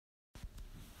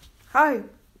Hi,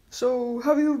 so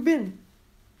how have you been?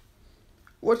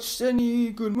 Watched any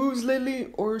good movies lately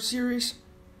or series?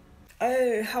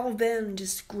 Oh, how have been?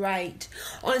 Just great.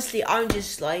 Honestly, I'm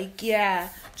just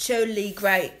totally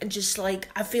great. And just I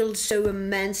feel so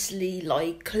immensely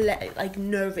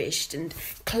nourished and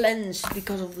cleansed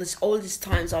because of this all these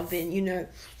times I've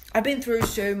been through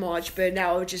so much, but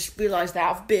now I just realized that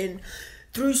I've been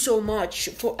through so much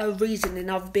for a reason,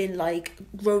 and I've been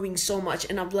growing so much,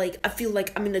 and I feel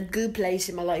like I'm in a good place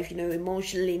in my life,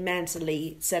 emotionally,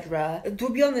 mentally, etc. To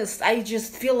be honest, I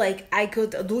just feel like I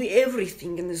could do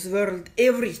everything in this world,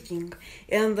 everything,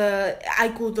 and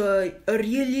I could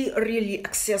really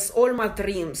access all my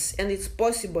dreams, and it's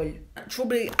possible. To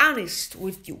be honest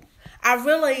with you, I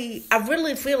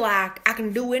really feel like I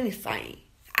can do anything.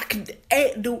 I can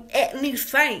do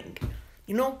anything,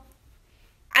 you know.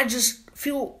 I just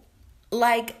feel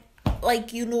like like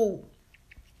the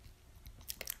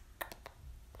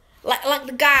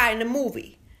guy in the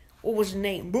movie. What was his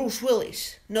name? Bruce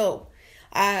Willis. No,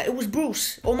 it was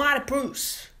Bruce. Almighty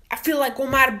Bruce. I feel like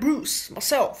Almighty Bruce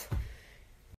myself.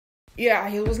 Yeah,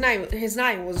 his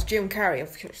name was Jim Carrey,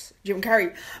 of course. Jim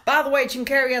Carrey. By the way, Jim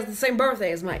Carrey has the same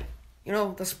birthday as me.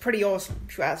 That's pretty awesome,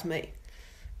 if you ask me.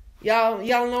 Y'all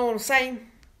know what I'm saying?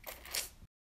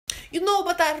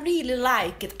 But I really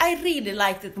like it. I really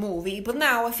liked that movie, but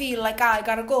now I feel like I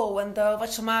gotta go and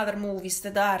watch some other movies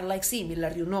that are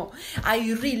similar. I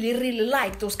really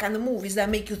like those kind of movies that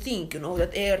make you think,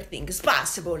 that everything is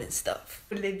possible and stuff.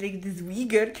 Like this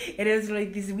weird, and it's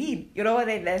like this weird.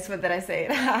 That's what I say.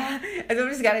 And I'm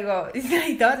just gotta go.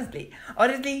 It's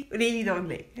honestly, really don't.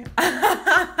 It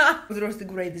was the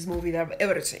greatest movie that I've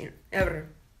ever seen, ever.